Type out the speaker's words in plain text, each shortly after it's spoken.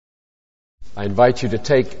I invite you to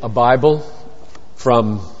take a Bible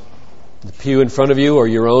from the pew in front of you, or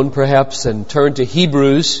your own perhaps, and turn to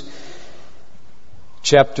Hebrews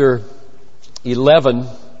chapter 11,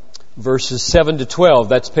 verses 7 to 12.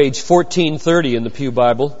 That's page 1430 in the Pew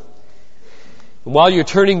Bible. And while you're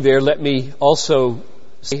turning there, let me also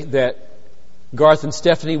say that Garth and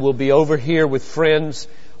Stephanie will be over here with friends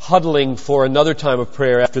huddling for another time of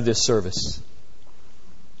prayer after this service.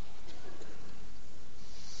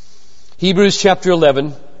 Hebrews chapter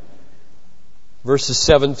 11, verses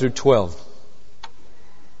 7 through 12.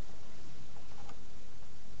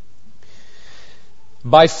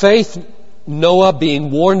 By faith, Noah,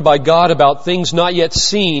 being warned by God about things not yet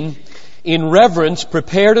seen, in reverence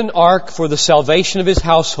prepared an ark for the salvation of his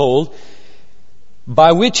household,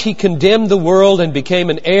 by which he condemned the world and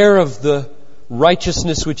became an heir of the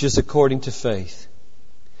righteousness which is according to faith.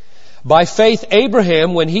 By faith,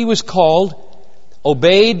 Abraham, when he was called,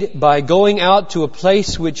 obeyed by going out to a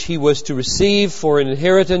place which he was to receive for an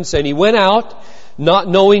inheritance, and he went out not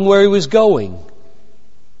knowing where he was going.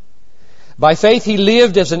 By faith he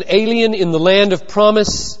lived as an alien in the land of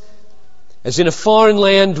promise, as in a foreign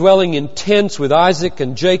land, dwelling in tents with Isaac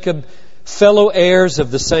and Jacob, fellow heirs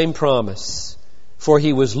of the same promise. For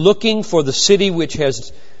he was looking for the city which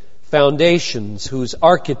has foundations, whose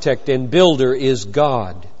architect and builder is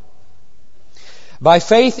God. By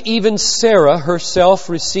faith, even Sarah herself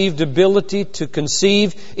received ability to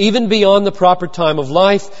conceive even beyond the proper time of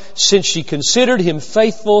life, since she considered him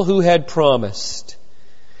faithful who had promised.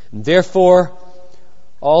 And therefore,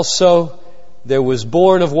 also there was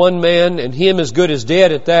born of one man, and him as good as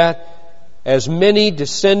dead at that, as many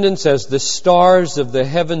descendants as the stars of the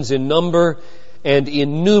heavens in number, and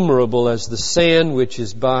innumerable as the sand which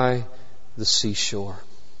is by the seashore.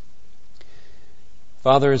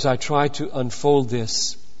 Father, as I try to unfold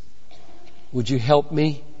this, would you help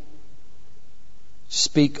me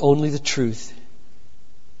speak only the truth?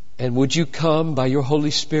 And would you come by your Holy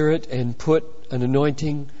Spirit and put an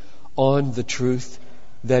anointing on the truth,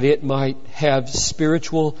 that it might have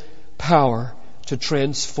spiritual power to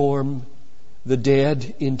transform the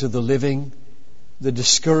dead into the living, the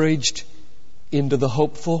discouraged into the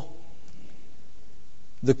hopeful,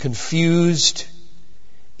 the confused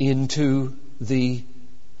into the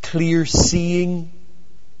clear seeing,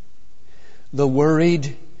 the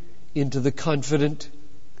worried into the confident,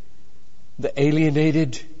 the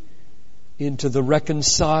alienated into the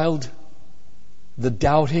reconciled, the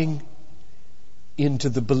doubting into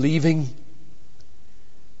the believing,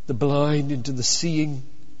 the blind into the seeing.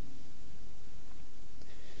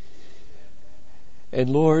 And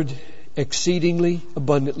Lord, exceedingly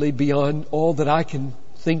abundantly beyond all that I can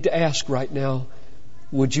think to ask right now,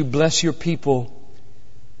 would you bless your people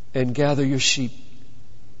and gather your sheep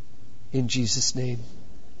in Jesus' name.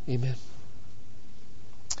 Amen.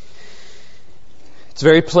 It's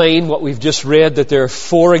very plain what we've just read, that there are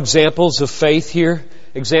 4 examples of faith here.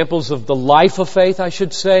 Examples of the life of faith, I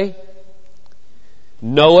should say.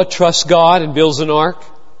 Noah trusts God and builds an ark.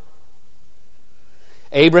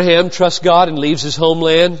 Abraham trusts God and leaves his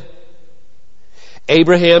homeland.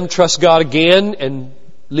 Abraham trusts God again and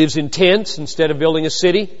lives in tents instead of building a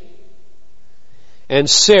city. And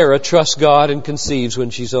Sarah trusts God and conceives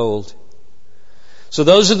when she's old. So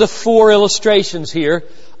those are the 4 illustrations here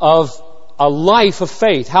of a life of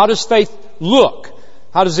faith. How does faith look?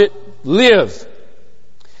 How does it live?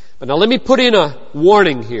 But now let me put in a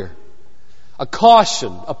warning here. A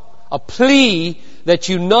caution, a plea that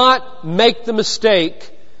you not make the mistake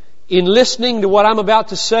in listening to what I'm about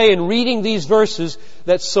to say and reading these verses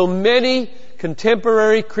that so many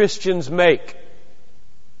contemporary Christians make.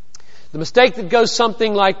 The mistake that goes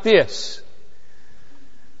something like this.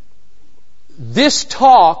 This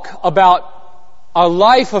talk about a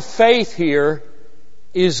life of faith here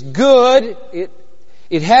is good.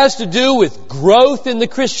 It has to do with growth in the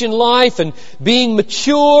Christian life and being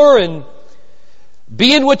mature and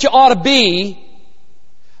being what you ought to be,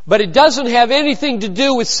 but it doesn't have anything to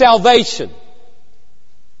do with salvation.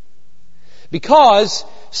 Because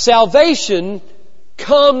salvation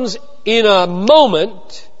comes in a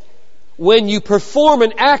moment when you perform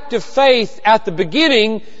an act of faith at the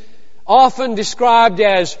beginning, often described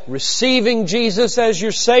as receiving Jesus as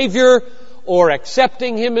your Savior, or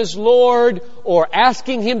accepting Him as Lord, or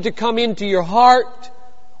asking Him to come into your heart,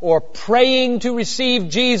 or praying to receive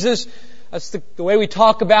Jesus. That's the way we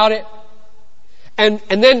talk about it. And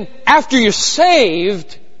then after you're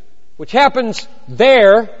saved, which happens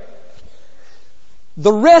there,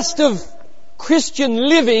 the rest of Christian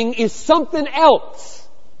living is something else.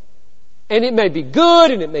 And it may be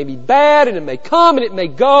good, and it may be bad, and it may come, and it may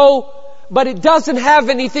go. but it doesn't have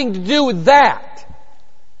anything to do with that.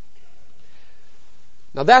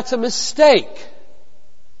 Now that's a mistake.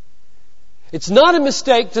 It's not a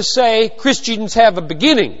mistake to say Christians have a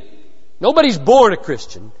beginning. Nobody's born a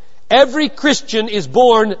Christian. Every Christian is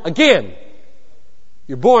born again.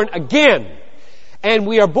 You're born again. And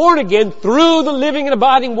we are born again through the living and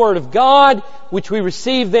abiding Word of God, which we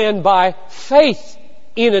receive then by faith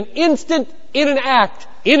in an instant, in an act,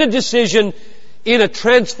 in a decision, in a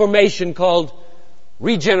transformation called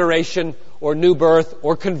regeneration or new birth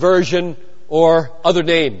or conversion or other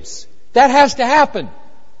names. That has to happen.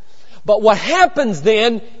 But what happens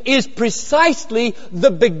then is precisely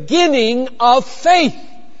the beginning of faith.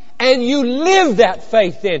 And you live that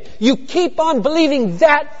faith then. You keep on believing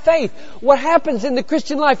that faith. What happens in the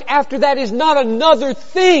Christian life after that is not another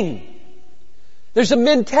thing. There's a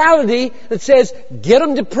mentality that says, get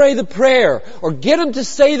them to pray the prayer, or get them to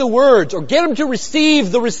say the words, or get them to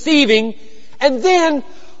receive the receiving, and then,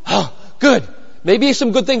 oh, good. Maybe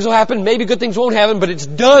some good things will happen, maybe good things won't happen, but it's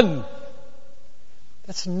done.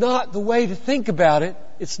 That's not the way to think about it.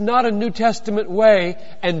 It's not a New Testament way.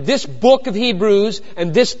 And this book of Hebrews,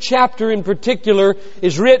 and this chapter in particular,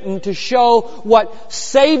 is written to show what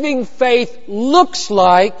saving faith looks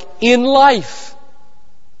like in life.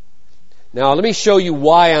 Now, let me show you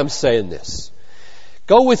why I'm saying this.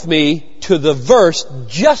 Go with me to the verse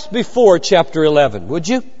just before chapter 11, would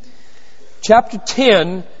you? Chapter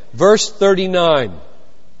 10, verse 39.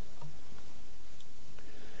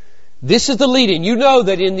 This is the lead-in. You know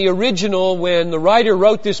that in the original, when the writer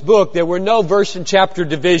wrote this book, there were no verse and chapter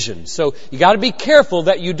divisions. So you got to be careful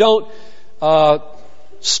that you don't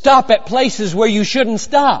stop at places where you shouldn't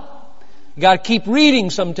stop. You got to keep reading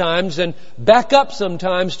sometimes and back up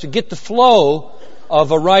sometimes to get the flow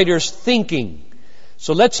of a writer's thinking.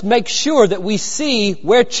 So let's make sure that we see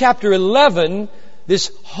where chapter 11,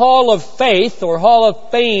 this hall of faith or hall of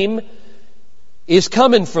fame, is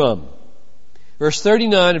coming from. Verse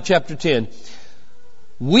 39 of chapter 10.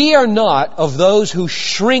 We are not of those who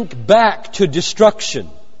shrink back to destruction,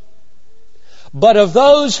 but of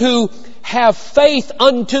those who have faith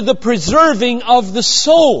unto the preserving of the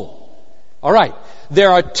soul. All right. There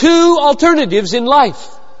are two alternatives in life.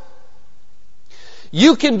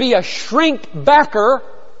 You can be a shrink backer,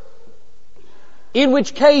 in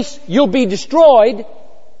which case you'll be destroyed,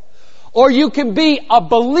 or you can be a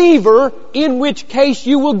believer, in which case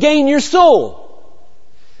you will gain your soul.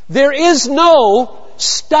 There is no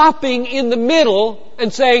stopping in the middle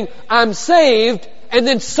and saying, I'm saved, and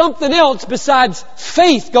then something else besides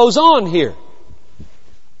faith goes on here.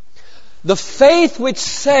 The faith which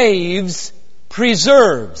saves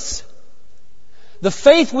preserves. The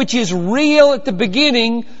faith which is real at the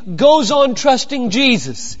beginning goes on trusting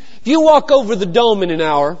Jesus. If you walk over the dome in an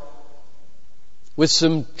hour with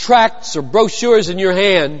some tracts or brochures in your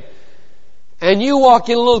hand, and you walk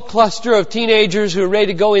in a little cluster of teenagers who are ready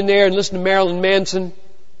to go in there and listen to Marilyn Manson,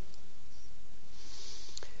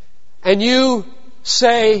 and you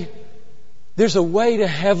say, there's a way to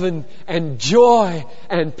heaven and joy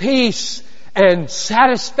and peace and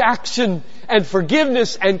satisfaction and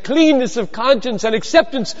forgiveness and cleanness of conscience and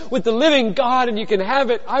acceptance with the living God, and you can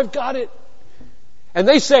have it. I've got it. And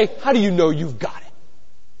they say, how do you know you've got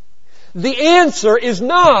it? The answer is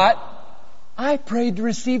not, I prayed to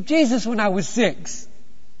receive Jesus when I was 6.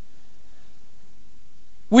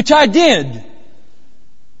 Which I did.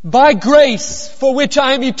 By grace, for which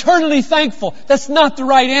I am eternally thankful. That's not the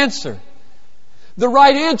right answer. The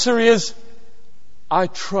right answer is, I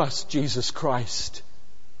trust Jesus Christ.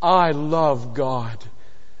 I love God.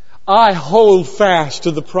 I hold fast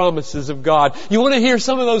to the promises of God. You want to hear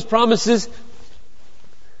some of those promises?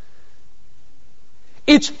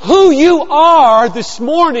 It's who you are this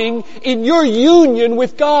morning in your union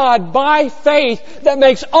with God by faith that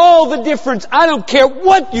makes all the difference. I don't care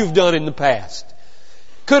what you've done in the past.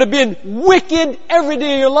 Could have been wicked every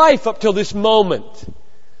day of your life up till this moment.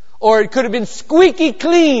 Or it could have been squeaky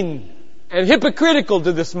clean and hypocritical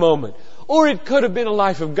to this moment. Or it could have been a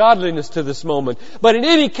life of godliness to this moment. But in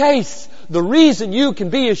any case, the reason you can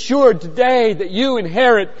be assured today that you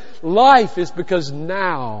inherit life is because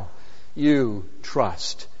now you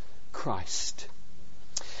trust Christ.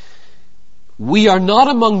 We are not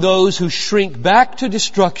among those who shrink back to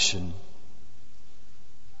destruction.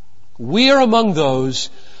 We are among those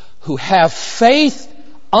who have faith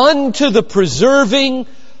unto the preserving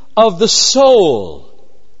of the soul.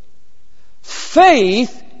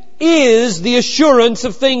 Faith is the assurance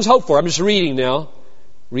of things hoped for. I'm just reading now.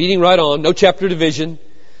 Reading right on. No chapter division.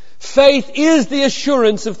 Faith is the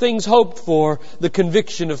assurance of things hoped for, the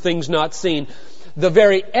conviction of things not seen. The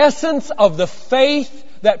very essence of the faith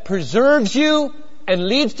that preserves you and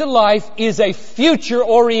leads to life is a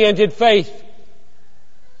future-oriented faith.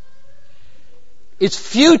 It's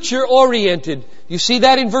future-oriented. You see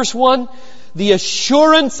that in verse 1? The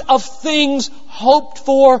assurance of things hoped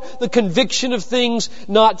for, the conviction of things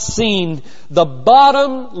not seen. The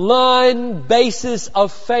bottom line basis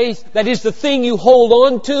of faith, that is the thing you hold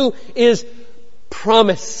on to, is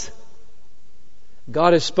promise.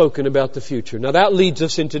 God has spoken about the future. Now that leads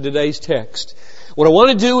us into today's text. What I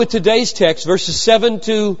want to do with today's text, verses 7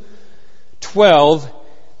 to 12,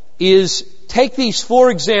 is take these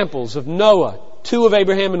 4 examples of Noah, 2 of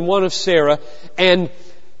Abraham and 1 of Sarah, and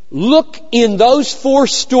look in those 4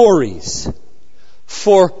 stories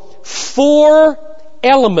for 4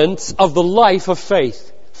 elements of the life of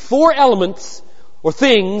faith. 4 elements or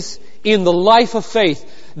things in the life of faith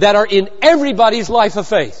that are in everybody's life of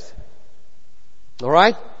faith. All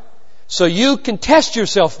right? So you can test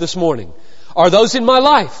yourself this morning. Are those in my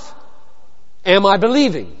life? Am I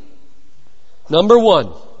believing? Number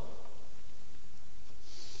 1.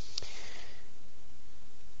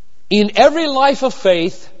 In every life of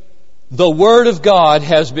faith, the Word of God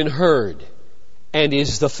has been heard and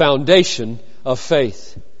is the foundation of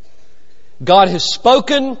faith. God has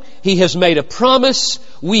spoken. He has made a promise.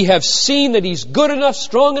 We have seen that He's good enough,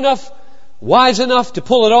 strong enough, wise enough to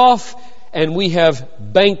pull it off, and we have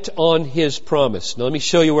banked on His promise. Now let me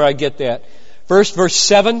show you where I get that. First, verse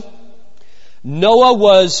 7. Noah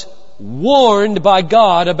was warned by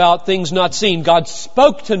God about things not seen. God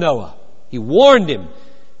spoke to Noah. He warned him.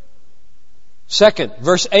 Second,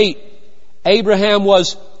 verse 8. Abraham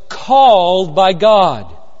was called by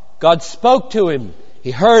God. God spoke to him.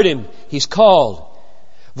 He heard him. He's called.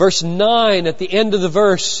 Verse 9, at the end of the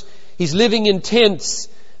verse, he's living in tents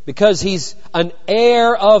because he's an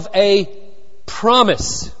heir of a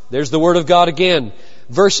promise. There's the Word of God again.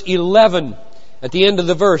 Verse 11, at the end of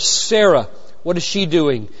the verse, Sarah, what is she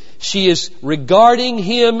doing? She is regarding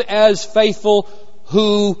him as faithful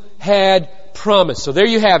who had promised. So there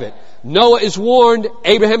you have it. Noah is warned,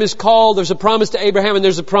 Abraham is called, there's a promise to Abraham and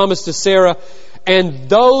there's a promise to Sarah. And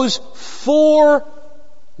those 4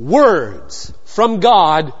 words from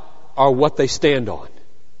God are what they stand on.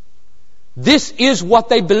 This is what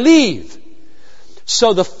they believe.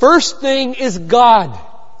 So the first thing is God.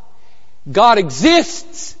 God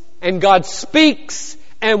exists and God speaks,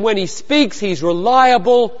 and when He speaks, He's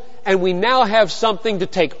reliable, and we now have something to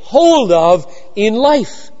take hold of in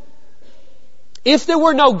life. If there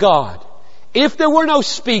were no God, if there were no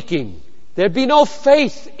speaking, there'd be no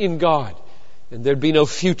faith in God, and there'd be no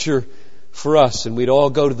future for us, and we'd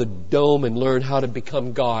all go to the dome and learn how to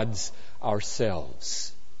become gods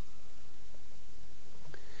ourselves.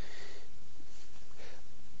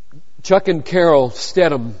 Chuck and Carol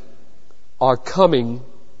Stedham are coming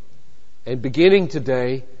and beginning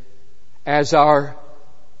today as our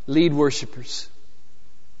lead worshipers.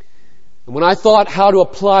 And when I thought how to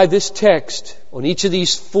apply this text on each of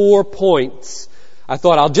these 4 points, I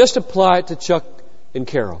thought I'll just apply it to Chuck and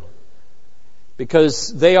Carol,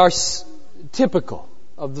 because they are typical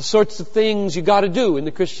of the sorts of things you got to do in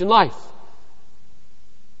the Christian life.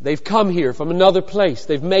 They've come here from another place.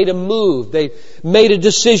 They've made a move. They've made a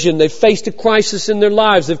decision. They've faced a crisis in their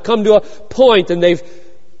lives. They've come to a point and they've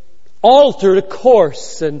altered a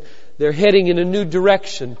course and they're heading in a new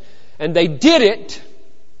direction. And they did it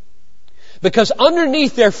because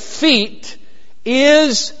underneath their feet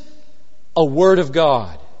is a Word of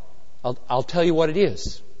God. I'll tell you what it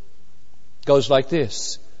is. It goes like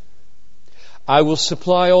this. I will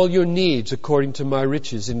supply all your needs according to my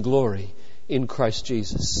riches in glory in Christ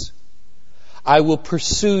Jesus. I will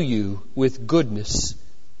pursue you with goodness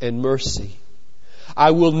and mercy.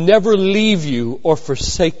 I will never leave you or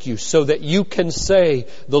forsake you, so that you can say,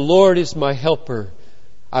 the Lord is my helper.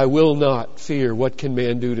 I will not fear what can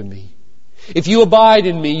man do to me. If you abide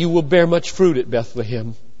in me, you will bear much fruit at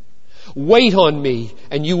Bethlehem. Wait on me,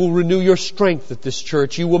 and you will renew your strength at this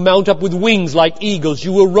church. You will mount up with wings like eagles.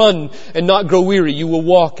 You will run and not grow weary. You will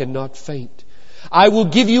walk and not faint. I will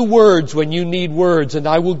give you words when you need words, and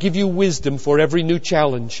I will give you wisdom for every new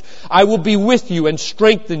challenge. I will be with you and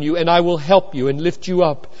strengthen you, and I will help you and lift you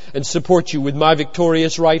up and support you with my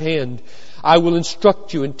victorious right hand. I will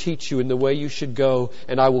instruct you and teach you in the way you should go,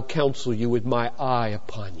 and I will counsel you with my eye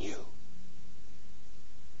upon you.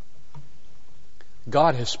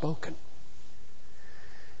 God has spoken.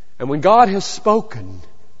 And when God has spoken,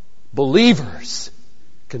 believers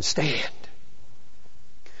can stand.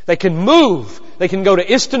 They can move. They can go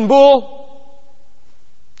to Istanbul,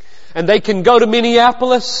 and they can go to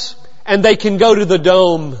Minneapolis, and they can go to the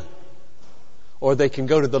Dome, or they can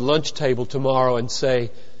go to the lunch table tomorrow and say,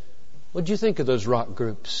 What do you think of those rock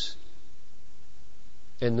groups?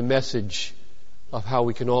 And the message of how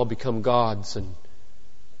we can all become gods and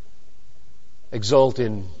exult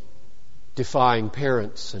in defying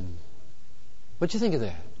parents. And what do you think of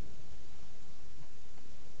that?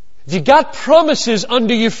 If you got promises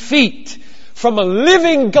under your feet from a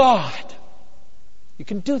living God, you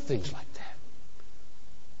can do things like that.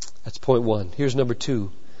 That's point one. Here's number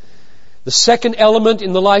two. The second element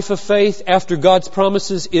in the life of faith after God's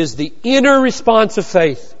promises is the inner response of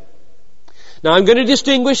faith. Now I'm going to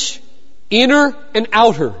distinguish inner and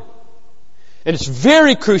outer. And it's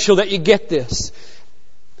very crucial that you get this.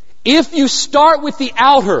 If you start with the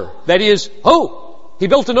outer, that is, oh, he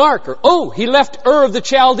built an ark, or oh, he left Ur of the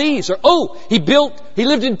Chaldees, or oh, he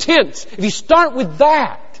lived in tents. If you start with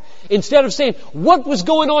that, instead of saying what was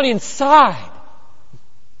going on inside,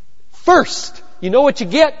 first, you know what you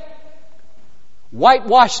get?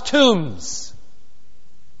 Whitewashed tombs,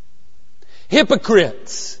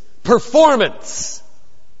 hypocrites, performance,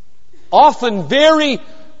 often very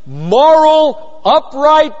moral,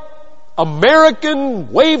 upright,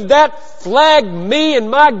 American, wave that flag, me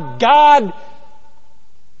and my God.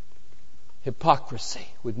 Hypocrisy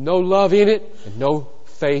with no love in it and no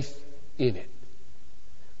faith in it.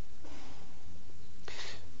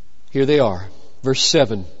 Here they are. Verse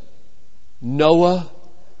 7. Noah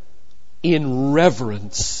in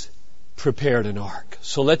reverence prepared an ark.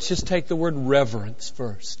 So let's just take the word reverence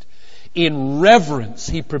first. In reverence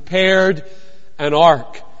he prepared an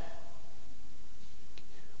ark.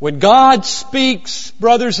 When God speaks,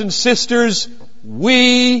 brothers and sisters,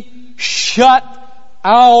 we shut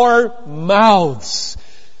our mouths.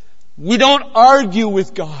 We don't argue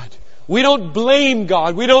with God. We don't blame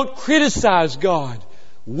God. We don't criticize God.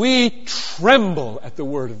 We tremble at the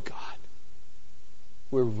Word of God.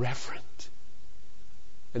 We're reverent.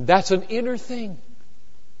 And that's an inner thing.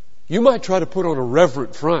 You might try to put on a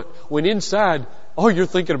reverent front when inside all you're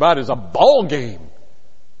thinking about is a ball game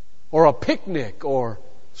or a picnic or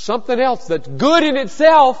something else that's good in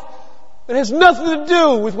itself but has nothing to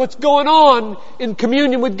do with what's going on in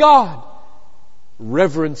communion with God.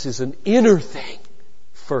 Reverence is an inner thing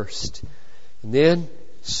first. And then,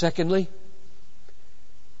 secondly,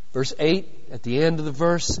 verse 8, at the end of the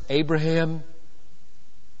verse, Abraham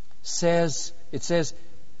says,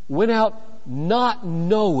 went out not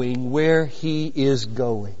knowing where he is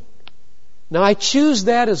going. Now I choose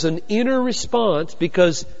that as an inner response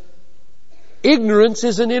because ignorance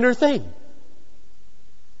is an inner thing.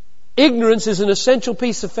 Ignorance is an essential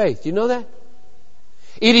piece of faith. Do you know that?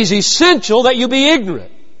 It is essential that you be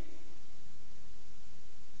ignorant.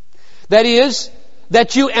 That is,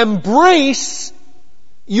 that you embrace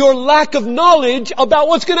your lack of knowledge about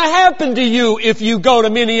what's going to happen to you if you go to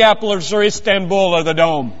Minneapolis or Istanbul or the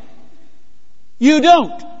Dome. You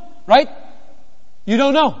don't, right? You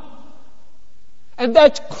don't know. And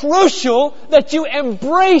that's crucial that you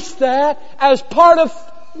embrace that as part of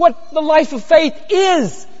what the life of faith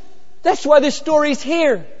is. That's why this story's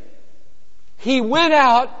here. He went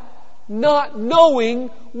out not knowing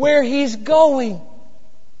where he's going.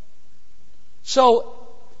 So,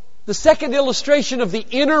 the second illustration of the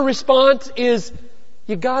inner response is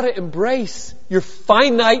you gotta embrace your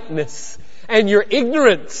finiteness and your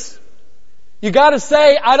ignorance. You gotta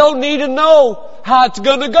say, I don't need to know how it's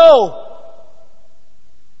gonna go.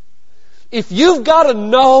 If you've gotta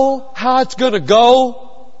know how it's gonna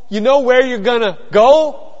go, you know where you're gonna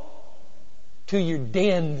go? To your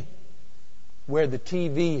den where the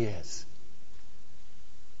TV is.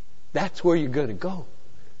 That's where you're gonna go.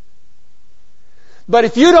 But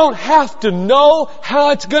if you don't have to know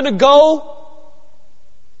how it's going to go,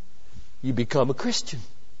 you become a Christian.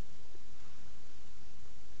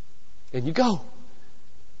 And you go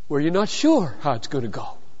where you're not sure how it's going to go.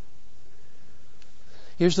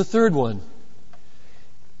 Here's the third one.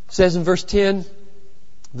 It says in verse 10,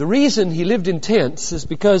 the reason he lived in tents is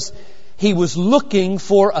because he was looking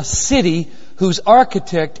for a city whose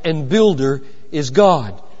architect and builder is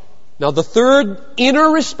God. Now the third inner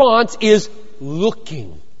response is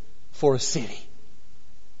looking for a city.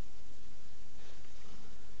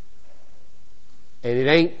 And it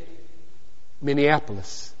ain't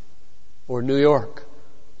Minneapolis or New York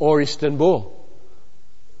or Istanbul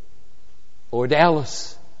or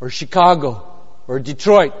Dallas or Chicago or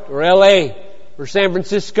Detroit or LA or San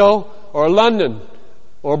Francisco or London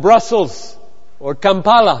or Brussels or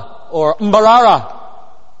Kampala or Mbarara,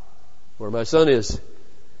 where my son is.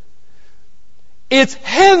 It's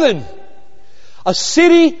heaven. A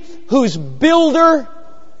city whose builder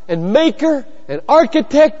and maker and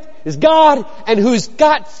architect is God and who's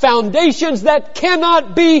got foundations that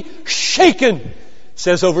cannot be shaken.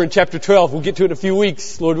 says over in chapter 12, we'll get to it in a few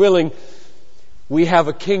weeks, Lord willing, we have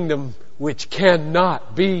a kingdom which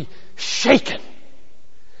cannot be shaken.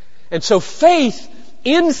 And so faith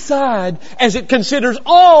inside, as it considers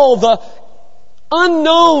all the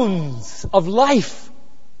unknowns of life,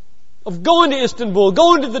 of going to Istanbul,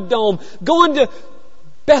 going to the Dome, going to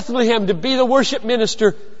Bethlehem to be the worship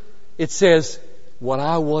minister, it says, what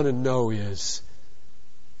I want to know is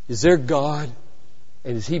there God?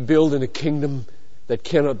 And is He building a kingdom that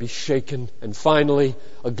cannot be shaken? And finally,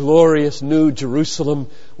 a glorious new Jerusalem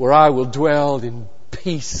where I will dwell in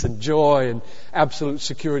peace and joy and absolute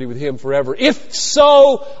security with Him forever. If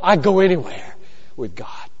so, I go anywhere with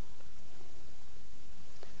God.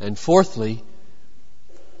 And fourthly,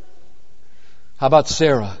 how about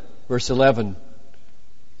Sarah? Verse 11.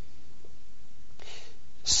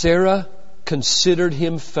 Sarah considered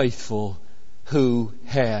him faithful who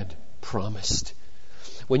had promised.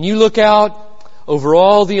 When you look out over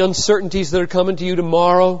all the uncertainties that are coming to you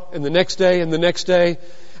tomorrow and the next day and the next day,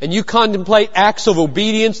 and you contemplate acts of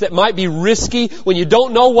obedience that might be risky when you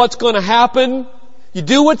don't know what's going to happen, you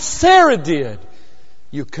do what Sarah did.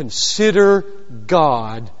 You consider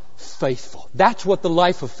God faithful. That's what the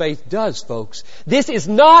life of faith does, folks. This is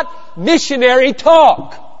not missionary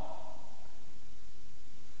talk.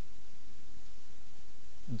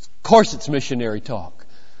 Of course it's missionary talk.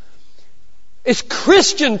 It's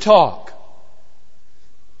Christian talk.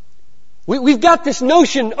 We've got this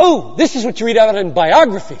notion, this is what you read about in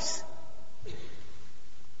biographies.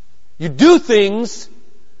 You do things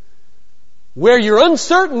where you're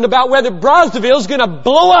uncertain about whether Brazzaville is going to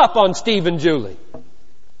blow up on Steve and Julie.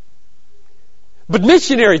 But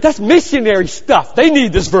missionaries, that's missionary stuff. They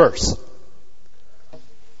need this verse.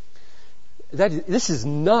 This is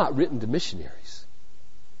not written to missionaries.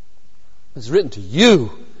 It's written to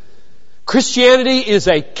you. Christianity is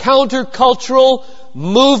a countercultural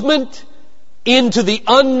movement into the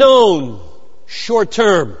unknown short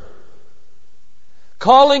term,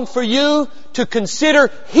 calling for you to consider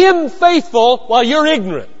Him faithful while you're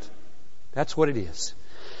ignorant. That's what it is.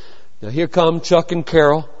 Now here come Chuck and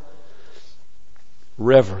Carol.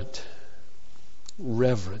 Reverent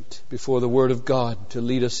before the Word of God to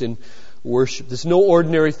lead us in worship. There's no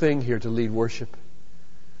ordinary thing here to lead worship.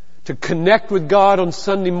 To connect with God on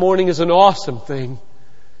Sunday morning is an awesome thing.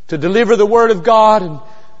 To deliver the Word of God and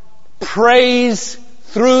praise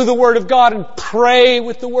through the Word of God and pray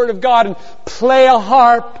with the Word of God and play a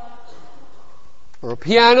harp or a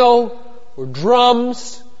piano or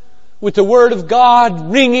drums with the Word of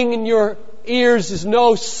God ringing in your ears is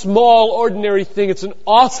no small, ordinary thing. It's an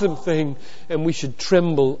awesome thing, and we should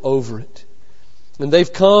tremble over it. And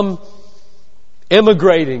they've come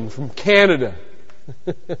emigrating from Canada,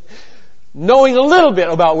 knowing a little bit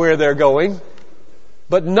about where they're going,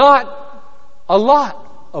 but not a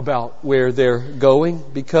lot about where they're going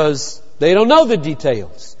because they don't know the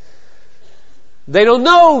details. They don't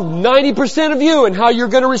know 90% of you and how you're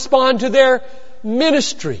going to respond to their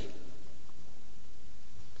ministry.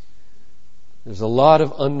 There's a lot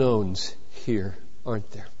of unknowns here, aren't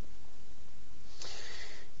there?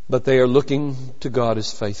 But they are looking to God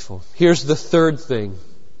as faithful. Here's the third thing.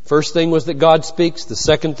 First thing was that God speaks. The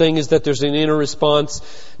second thing is that there's an inner response.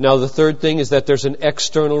 Now the third thing is that there's an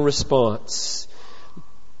external response.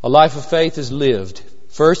 A life of faith is lived.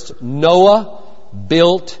 First, Noah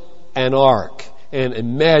built an ark. And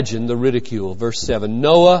imagine the ridicule. Verse 7.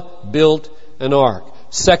 Noah built an ark.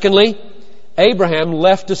 Secondly, Abraham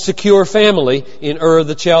left a secure family in Ur of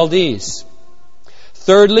the Chaldees.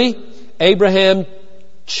 Thirdly, Abraham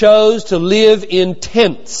chose to live in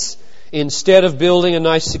tents instead of building a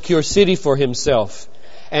nice secure city for himself.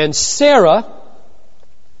 And Sarah,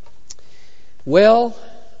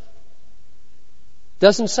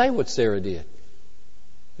 doesn't say what Sarah did.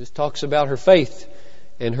 Just talks about her faith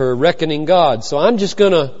and her reckoning God. So I'm just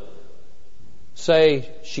going to say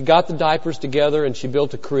she got the diapers together and she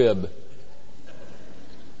built a crib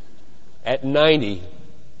at 90.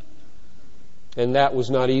 And that was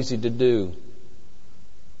not easy to do.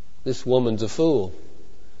 This woman's a fool.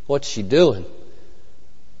 What's she doing?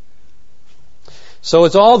 So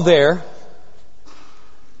it's all there.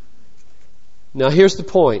 Now here's the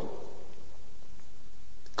point.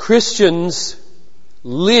 Christians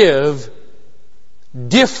live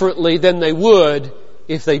differently than they would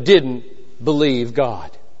if they didn't believe God.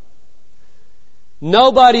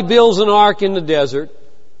 Nobody builds an ark in the desert.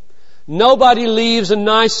 Nobody leaves a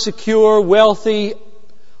nice, secure, wealthy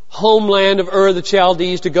homeland of Ur the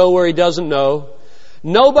Chaldees to go where he doesn't know.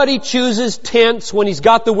 Nobody chooses tents when he's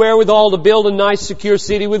got the wherewithal to build a nice, secure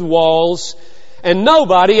city with walls And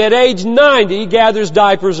nobody at age 90 gathers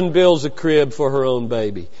diapers and builds a crib for her own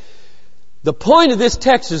baby. The point of this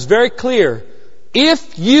text is very clear.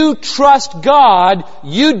 If you trust God,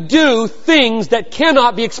 you do things that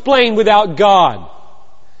cannot be explained without God.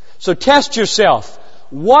 So test yourself.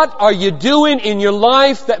 What are you doing in your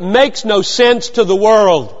life that makes no sense to the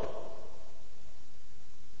world?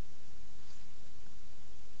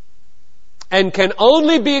 And can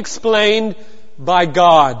only be explained by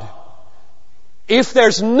God. If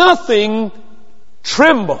there's nothing,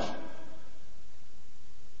 tremble.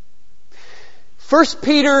 1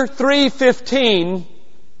 Peter 3:15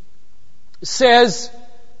 says,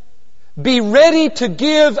 be ready to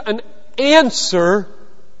give an answer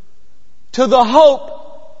to the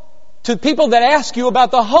hope, to people that ask you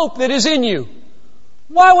about the hope that is in you.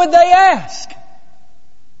 Why would they ask?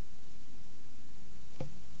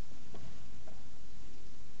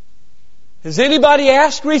 Has anybody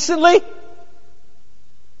asked recently?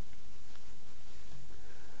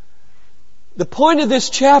 The point of this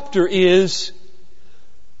chapter is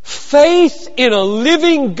faith in a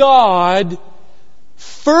living God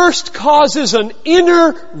first causes an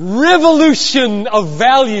inner revolution of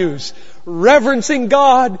values. Reverencing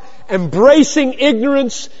God, embracing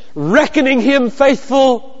ignorance, reckoning Him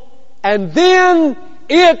faithful, and then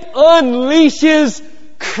it unleashes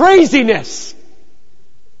craziness.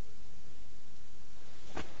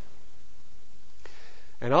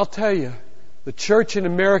 And I'll tell you, the church in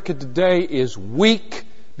America today is weak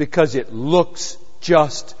because it looks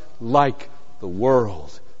just like the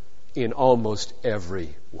world in almost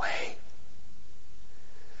every way.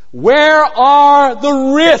 Where are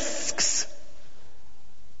the risks?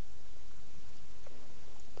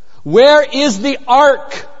 Where is the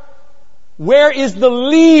ark? Where is the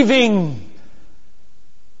leaving?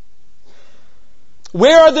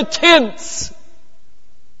 Where are the tents?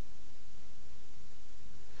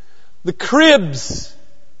 The cribs?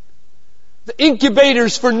 The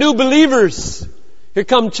incubators for new believers? Here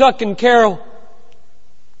come Chuck and Carol.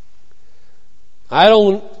 I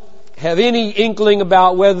don't have any inkling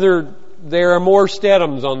about whether there are more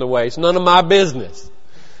Stedhams on the way. It's none of my business.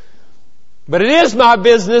 But it is my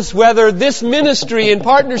business whether this ministry in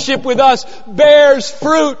partnership with us bears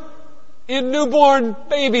fruit in newborn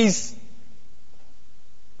babies.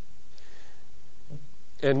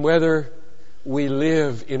 And whether we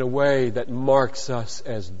live in a way that marks us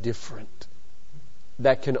as different.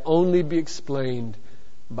 That can only be explained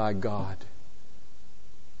by God.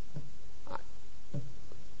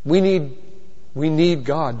 We need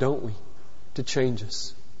God, don't we, to change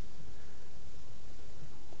us.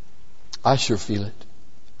 I sure feel it.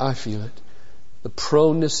 I feel it. The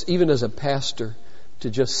proneness, even as a pastor, to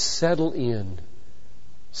just settle into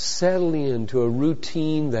a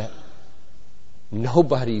routine that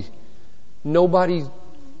nobody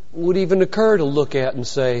would even occur to look at and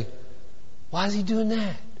say, why is he doing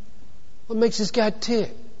that? What makes this guy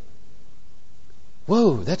tick?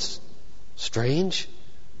 Whoa, that's strange.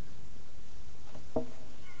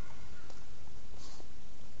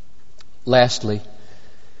 Lastly,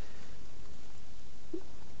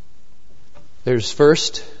 there's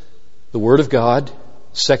first the Word of God.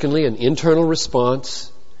 Secondly, an internal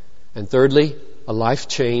response. And thirdly, a life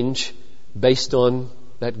change based on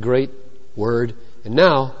that great Word. And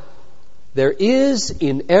now, there is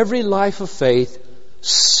in every life of faith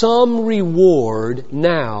some reward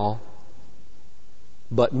now,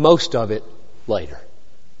 but most of it later.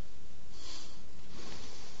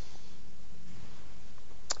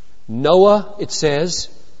 Noah, it says,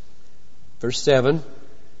 verse 7,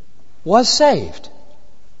 was saved,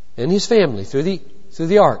 and his family through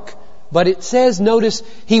the ark. But it says, notice,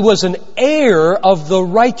 he was an heir of the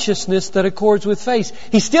righteousness that accords with faith.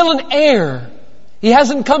 He's still an heir. He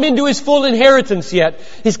hasn't come into his full inheritance yet.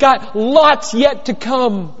 He's got lots yet to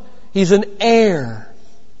come. He's an heir.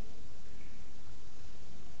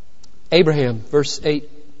 Abraham, verse 8.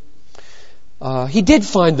 He did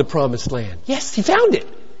find the promised land. Yes, he found it.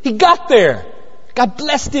 He got there. God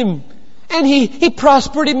blessed him. And he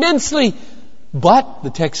prospered immensely. But, the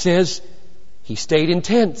text says, he stayed in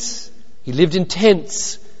tents. He lived in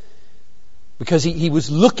tents. Because he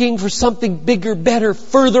was looking for something bigger, better,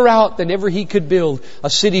 further out than ever he could build. A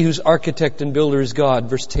city whose architect and builder is God.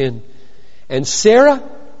 Verse 10. And Sarah,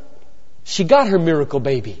 she got her miracle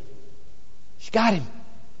baby. She got him.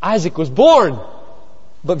 Isaac was born.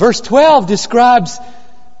 But verse 12 describes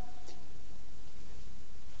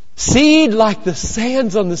seed like the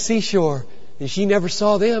sands on the seashore. And she never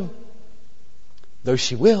saw them. Though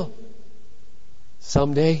she will.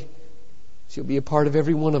 Someday, she'll be a part of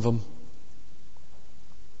every one of them.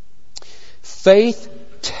 Faith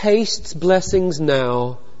tastes blessings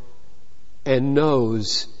now and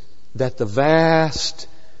knows that the vast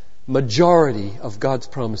majority of God's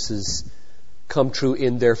promises come true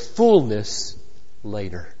in their fullness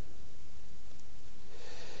later.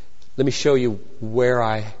 Let me show you where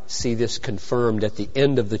I see this confirmed at the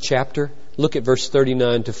end of the chapter. Look at verse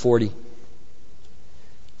 39 to 40.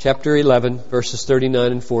 Chapter 11, verses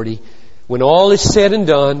 39 and 40. When all is said and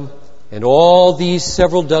done, and all these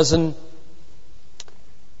several dozen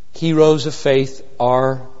heroes of faith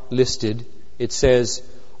are listed, it says,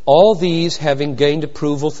 all these having gained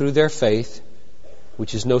approval through their faith,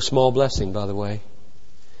 which is no small blessing, by the way,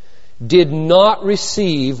 did not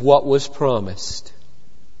receive what was promised,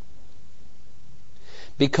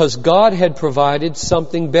 because God had provided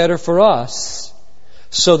something better for us,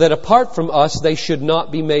 so that apart from us they should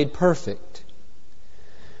not be made perfect.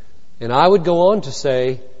 And I would go on to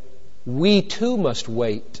say, we too must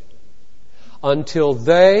wait until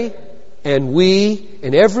they and we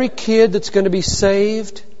and every kid that's going to be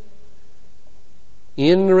saved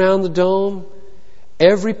in and around the dome,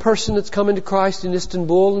 every person that's coming to Christ in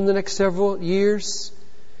Istanbul in the next several years,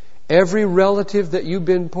 every relative that you've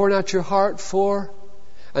been pouring out your heart for,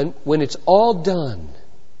 and when it's all done,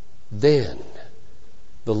 then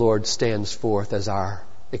the Lord stands forth as our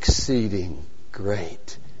exceeding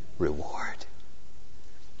great reward.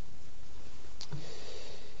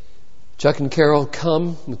 Chuck and Carol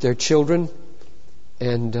come with their children,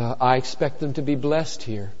 and I expect them to be blessed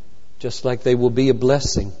here, just like they will be a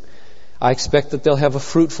blessing. I expect that they'll have a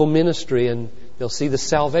fruitful ministry, and they'll see the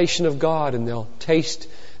salvation of God, and they'll taste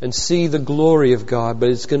and see the glory of God, but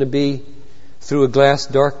it's going to be through a glass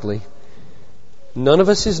darkly. None of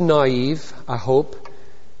us is naive, I hope,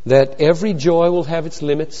 that every joy will have its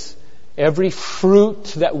limits. Every fruit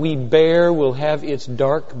that we bear will have its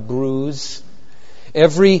dark bruise.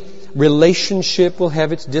 Every relationship will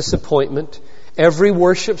have its disappointment. Every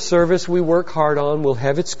worship service we work hard on will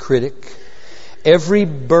have its critic. Every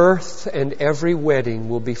birth and every wedding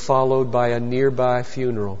will be followed by a nearby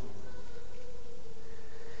funeral.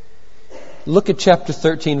 Look at chapter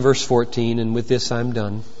 13, verse 14, and with this I'm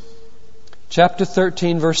done. Chapter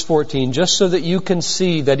 13, verse 14, just so that you can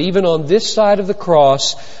see that even on this side of the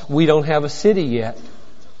cross, we don't have a city yet.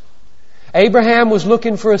 Abraham was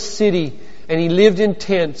looking for a city, and he lived in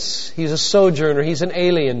tents. He's a sojourner. He's an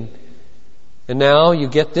alien. And now you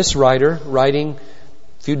get this writer writing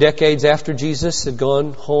a few decades after Jesus had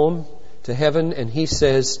gone home to heaven, and he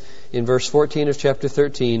says in verse 14 of chapter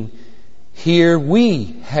 13, here we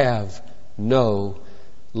have no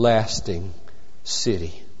lasting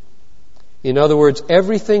city. In other words,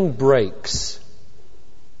 everything breaks,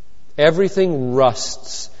 everything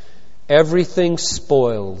rusts, everything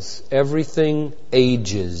spoils, everything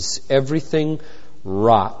ages, everything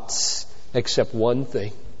rots, except one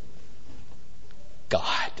thing: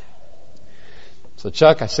 God. So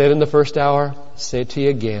Chuck, I said in the first hour, I'll say it to you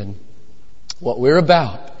again. What we're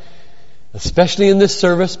about, especially in this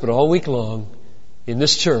service, but all week long in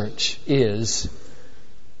this church, is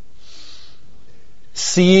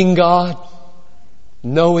seeing God,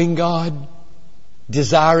 knowing God,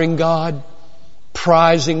 desiring God,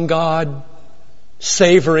 prizing God,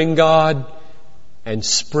 savoring God, and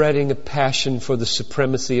spreading a passion for the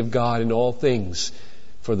supremacy of God in all things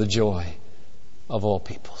for the joy of all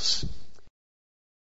peoples.